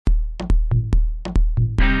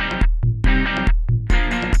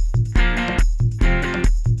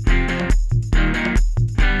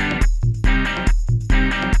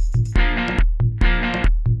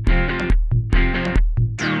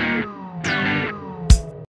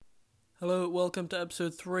Hello, welcome to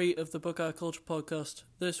episode 3 of the Book Our Culture podcast.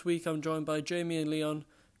 This week I'm joined by Jamie and Leon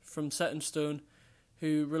from Set in Stone,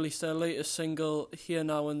 who released their latest single, Here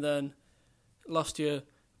Now and Then, last year,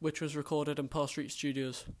 which was recorded in Park Street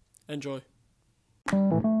Studios. Enjoy.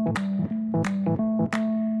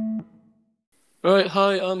 Right,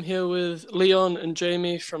 hi, I'm here with Leon and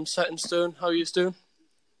Jamie from Set in Stone. How are you doing?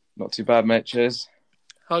 Not too bad, mate. Cheers.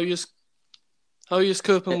 How are you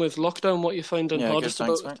coping with lockdown? What are you finding hardest good,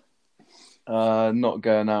 thanks, about it? mate. Not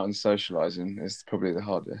going out and socialising is probably the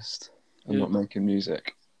hardest. And not making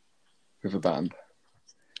music with a band.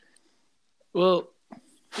 Well,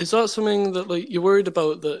 is that something that you're worried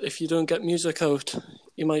about, that if you don't get music out,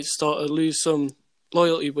 you might start to lose some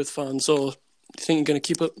loyalty with fans, or do you think you're going to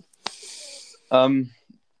keep it?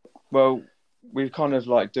 Well, we're kind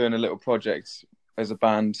of doing a little project as a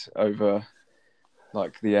band over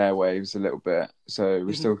the airwaves a little bit. So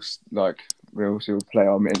we still we also play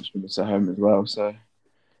our instruments at home as well. So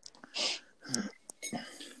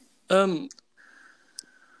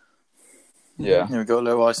yeah, we got a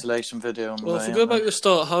little isolation video on the way. Well, if we go back to the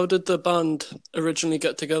start, how did the band originally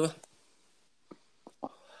get together?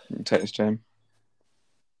 You can take this, James.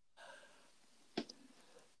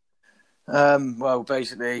 Well,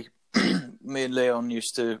 basically, me and Leon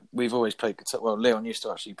we've always played guitar. Well, Leon used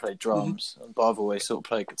to actually play drums, but I've always sort of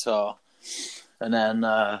played guitar. And then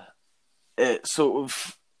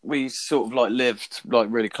we lived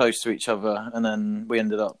really close to each other, and then we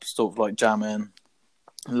ended up jamming,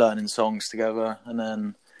 learning songs together, and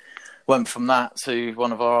then went from that to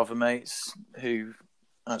one of our other mates who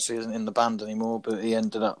actually isn't in the band anymore, but he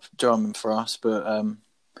ended up drumming for us. But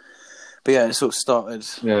yeah, it sort of started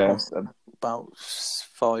about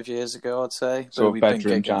 5 years ago, I'd say. Sort of we've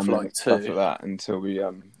bedroom been gigging for jamming and stuff like that until we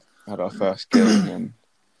had our first gig, and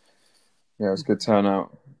yeah, it was a good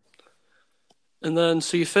turnout. And then,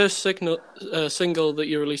 so your first single that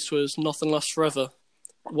you released was Nothing Lasts Forever.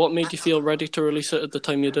 What made you feel ready to release it at the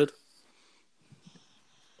time you did?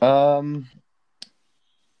 I'm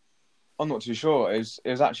not too sure. It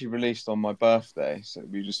was actually released on my birthday, so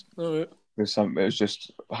we just it was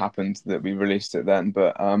just happened that we released it then.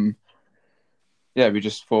 But yeah, we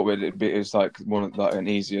just thought it was an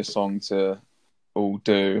easier song to all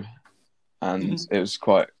do, and it was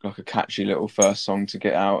quite a catchy little first song to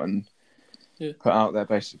get out and put out there,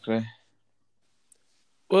 basically.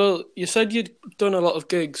 Well, you said you'd done a lot of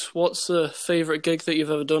gigs. What's the favourite gig that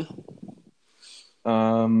you've ever done?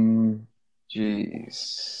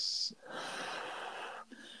 Jeez.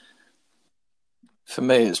 For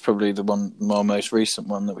me, it's probably my most recent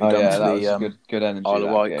one that we've done. Yeah, for that the was good energy. Isle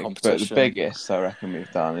of Wight gig. competition. But the biggest I reckon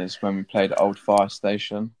we've done is when we played at Old Fire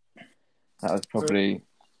Station. That was probably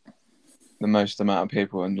the most amount of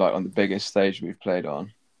people and on the biggest stage we've played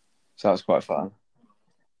on. So that was quite fun.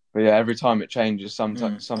 But yeah, every time it changes.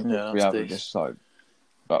 Sometimes we have just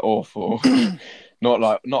awful, not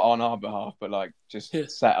on our behalf, but just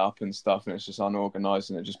set up and stuff, and it's just unorganised,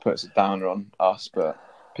 and it just puts a downer on us. But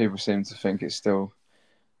people seem to think it's still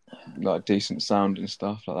decent sound and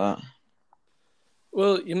stuff like that.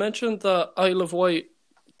 Well, you mentioned that Isle of Wight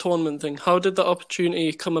tournament thing. How did the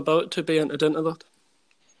opportunity come about to be entered into that?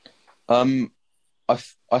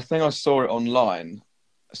 I think I saw it online.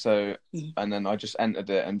 So, and then I just entered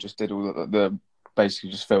it and just did all the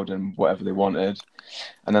basically just filled in whatever they wanted.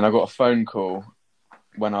 And then I got a phone call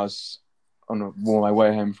when I was on my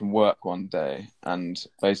way home from work one day, and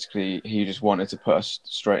basically he just wanted to put us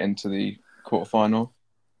straight into the quarterfinal.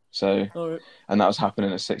 So, and that was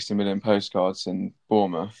happening at 60 Million Postcards in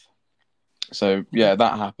Bournemouth. So yeah,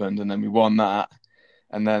 that happened, and then we won that,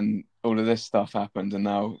 and then all of this stuff happened, and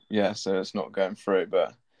now so it's not going through,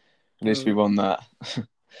 but at least we won that.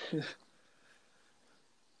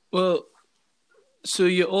 Well, so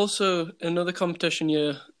you also, another competition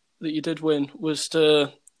that you did win was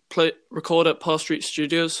to record at Park Street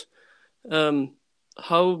Studios.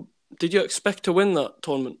 How did you expect to win that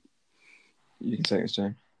tournament? You can take this,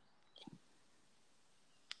 James.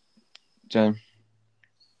 James,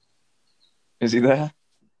 is he there?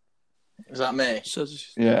 Is that me?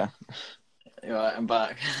 Yeah. Right, I'm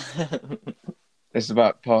back. It's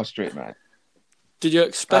about Park Street, mate. Did you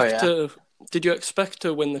expect to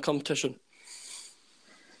win the competition?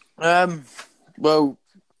 Well,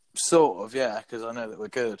 sort of, yeah, because I know that we're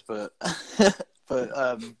good, but but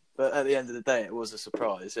at the end of the day, it was a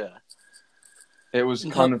surprise, yeah. It was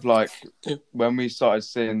kind of when we started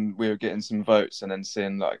seeing we were getting some votes, and then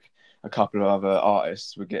seeing a couple of other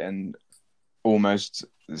artists were getting almost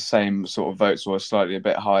the same sort of votes or slightly a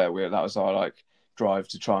bit higher. That was our drive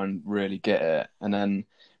to try and really get it, and then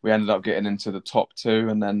we ended up getting into the top two,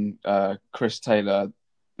 and then Chris Taylor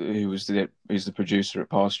who's the producer at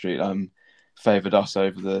Par Street, favoured us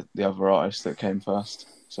over the other artists that came first.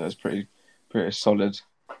 So it's pretty solid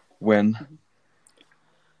win.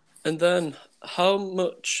 And then, how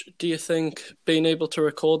much do you think being able to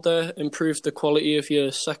record there improved the quality of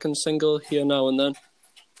your second single, Here Now and Then?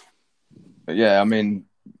 But yeah, I mean,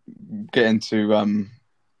 getting to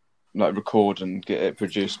record and get it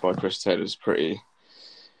produced by Chris Taylor is pretty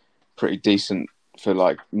decent for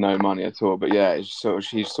like no money at all. But yeah, he sort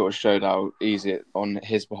of showed how easy it, on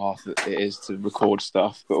his behalf that it is to record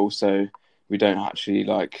stuff, but also we don't actually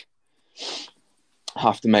like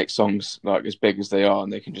have to make songs like as big as they are,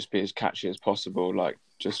 and they can just be as catchy as possible, like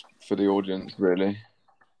just for the audience, really.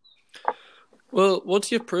 Well,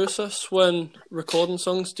 what's your process when recording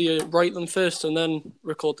songs? Do you write them first and then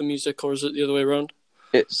record the music, or is it the other way around?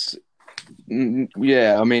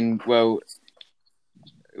 Yeah, I mean, well,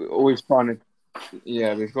 always trying to,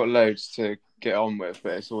 yeah, we've got loads to get on with,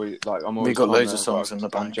 but it's always like we've got loads of songs in the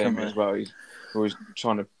bank. Jamie as well. He's always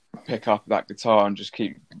trying to pick up that guitar and just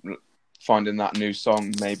keep finding that new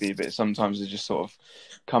song, maybe. But sometimes they just sort of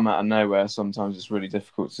come out of nowhere. Sometimes it's really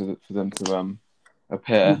difficult for them to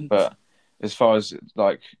appear. Mm-hmm. But as far as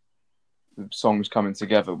like the songs coming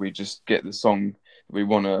together, we just get the song we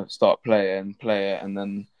want to start play it, and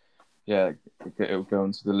then yeah, it'll go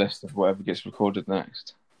onto the list of whatever gets recorded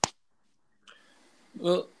next.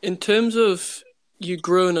 Well, in terms of you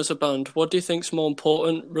growing as a band, what do you think's more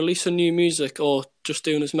important, releasing new music or just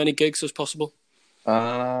doing as many gigs as possible?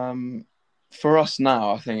 For us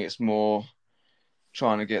now, I think it's more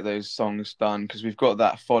trying to get those songs done because we've got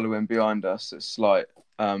that following behind us. It's like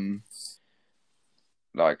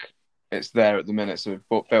it's there at the minute, so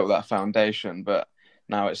we've built that foundation. But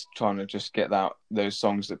now it's trying to just get those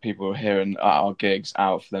songs that people are hearing at our gigs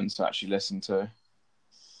out for them to actually listen to.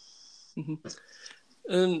 Mm-hmm.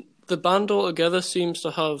 And the band altogether seems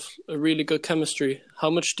to have a really good chemistry. How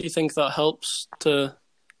much do you think that helps to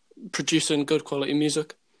producing good quality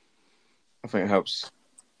music? I think it helps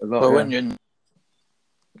a lot. Well, when you're in...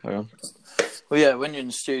 Carry on. Well, yeah, when you're in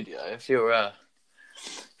the studio, if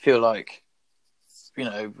you're like, you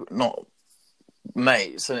know, not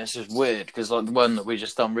mates, and it's just weird because like the one that we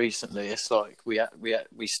just done recently, it's like we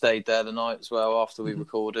stayed there the night as well after we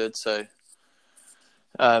recorded, so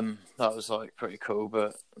that was like pretty cool.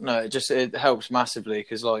 But no, it helps massively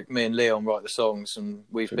because like me and Leon write the songs, and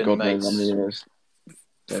we've been mates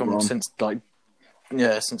since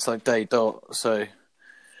day dot. So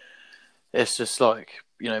it's just like,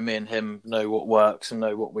 you know, me and him know what works and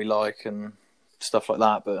know what we like and stuff like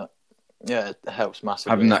that. But yeah, it helps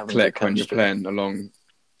massively. Having that click when you're playing along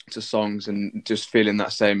to songs and just feeling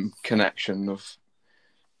that same connection of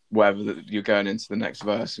whatever that you're going into the next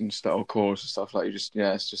verse and or chorus and stuff like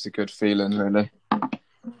it's just a good feeling, really.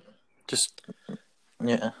 Just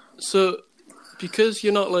yeah. So because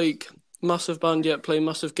you're not like massive band yet, playing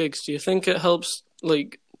massive gigs, do you think it helps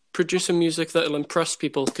like producing music that'll impress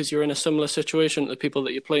people because you're in a similar situation to the people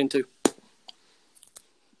that you're playing to?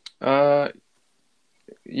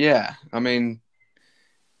 Yeah, I mean,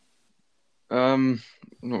 I'm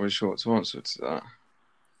not really sure what to answer to that.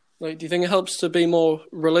 Like, do you think it helps to be more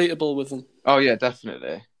relatable with them? Oh yeah,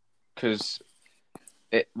 definitely. Because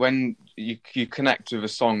when you connect with a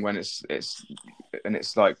song when it's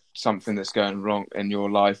like something that's going wrong in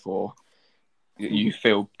your life or you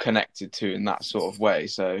feel connected to in that sort of way.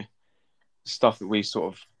 So stuff that we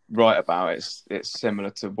sort of write about, it's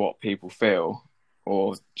similar to what people feel.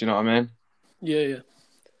 Or do you know what I mean? Yeah.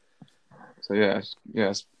 So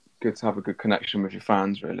it's good to have a good connection with your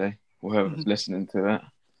fans, really, or whoever's listening to it.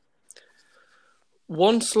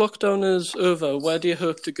 Once lockdown is over, where do you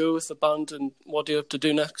hope to go with the band, and what do you hope to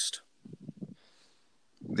do next?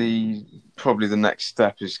 Probably the next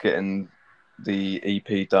step is getting the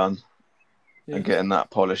EP done and getting that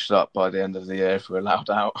polished up by the end of the year if we're allowed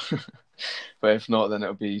out. But if not, then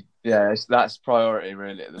it'll be that's priority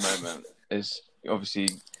really at the moment. Is obviously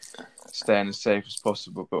staying as safe as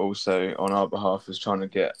possible, but also on our behalf is trying to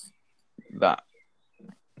get that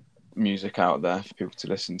music out there for people to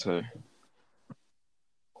listen to.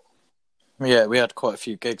 Yeah, we had quite a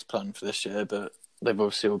few gigs planned for this year, but they've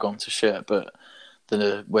obviously all gone to shit. But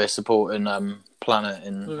then we're supporting Planet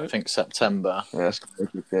in I think September. Yeah, that's a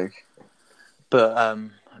good gig. But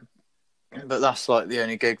that's like the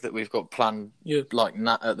only gig that we've got planned like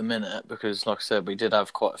that at the minute, because like I said, we did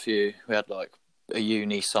have quite a few. We had like a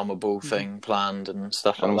uni summer ball thing planned and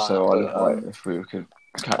stuff like that. And also, if we could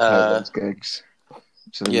catch those gigs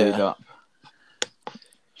to the lead up.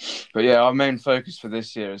 But yeah, our main focus for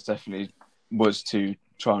this year was to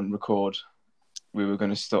try and record. We were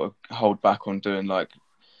going to sort of hold back on doing like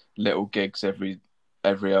little gigs every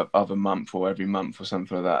every other month or every month or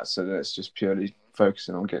something like that. So that it's just purely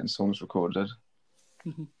focusing on getting songs recorded.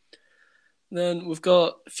 Mm-hmm. Then we've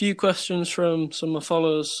got a few questions from some of my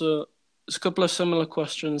followers. So there's a couple of similar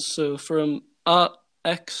questions. So from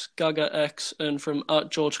 @xGagaX and from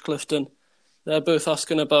 @GeorgeClifton, they're both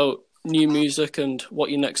asking about new music and what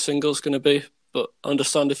your next single is going to be. But I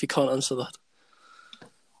understand if you can't answer that.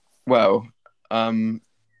 Well,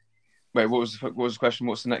 wait, what was the question?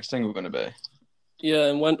 What's the next single going to be? Yeah,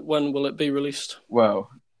 and when will it be released? Well,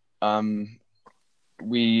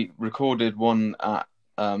 we recorded one at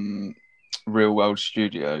Real World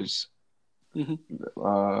Studios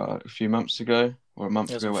a few months ago, or a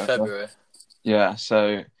month ago, whatever. February. Yeah,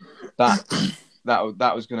 so that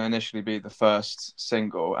was going to initially be the first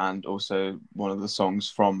single and also one of the songs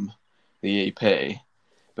from the EP,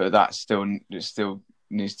 but it still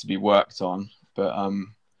needs to be worked on. But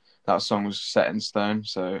that song was set in stone.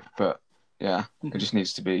 So, but yeah, it just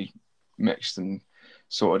needs to be mixed and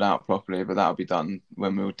sorted out properly. But that'll be done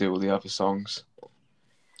when we'll do all the other songs.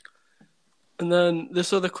 And then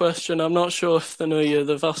this other question, I'm not sure if they know you.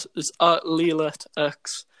 They've asked, is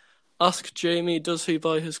 @LeletX. Ask Jamie, does he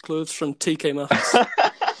buy his clothes from TK Maxx?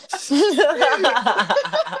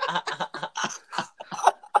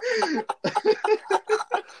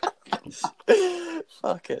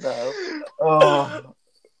 Fuck it now. Oh,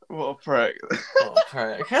 what a prick. What a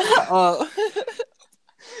prick. Oh,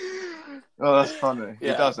 that's funny.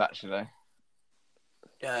 Yeah. He does, actually.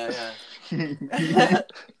 Yeah.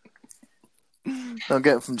 Don't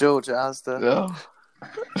get it from George at Asda. Oh.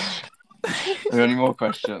 Are there any more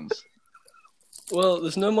questions? Well,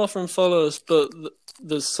 there's no more from followers, but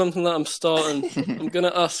there's something that I'm starting. I'm going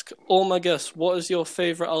to ask all my guests, what is your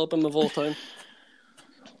favourite album of all time?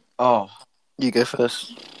 Oh, You go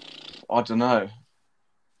first. I don't know.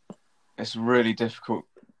 It's a really difficult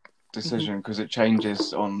decision because it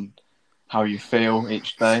changes on how you feel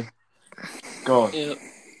each day. God. Yeah.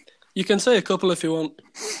 You can say a couple if you want.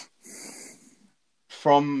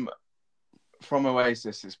 From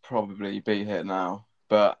Oasis, it's probably Be Here Now,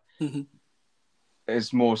 but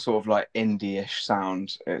it's more sort of like indie-ish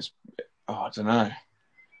sound. I don't know.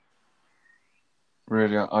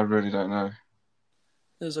 Really, I really don't know.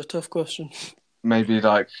 It's a tough question. Maybe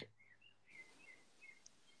like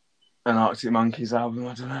an Arctic Monkeys album.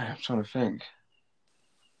 I don't know. I'm trying to think.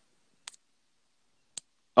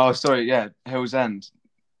 Oh, sorry. Yeah, Hills End.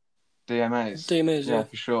 DMAs. DMAs, yeah.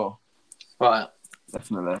 For sure. Right.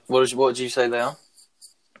 Definitely. What did you say they are?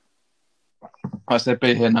 I said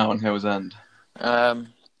Be Here Now and Hills End. Mine's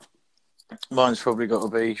probably got to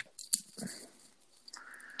be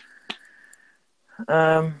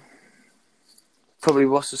probably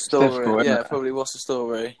What's the Story. Yeah, probably What's the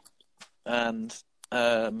Story. And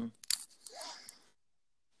Stone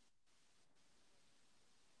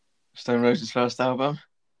Roses' first album?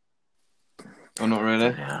 Or not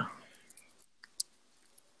really?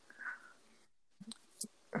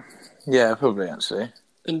 Yeah, probably actually.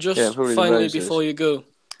 And just finally, before you go,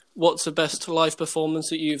 what's the best live performance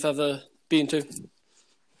that you've ever been to?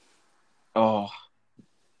 Oh,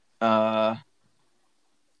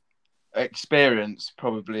 experience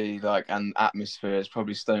probably and atmosphere is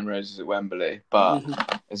probably Stone Roses at Wembley, but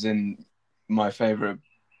as in my favourite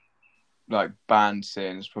band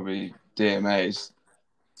scene is probably DMAs.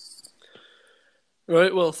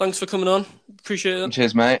 Right, well, thanks for coming on. Appreciate it.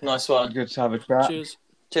 Cheers, mate. Nice one. Good to have a chat.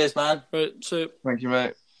 Cheers, man. Right, so thank you,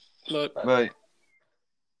 mate. Bye. Bye.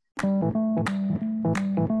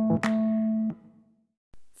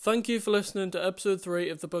 Thank you for listening to episode 3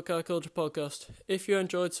 of the Book Art Culture podcast. If you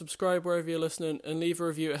enjoyed, subscribe wherever you're listening and leave a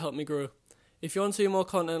review to help me grow. If you want to see more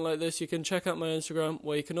content like this, you can check out my Instagram,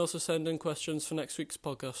 where you can also send in questions for next week's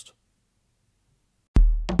podcast.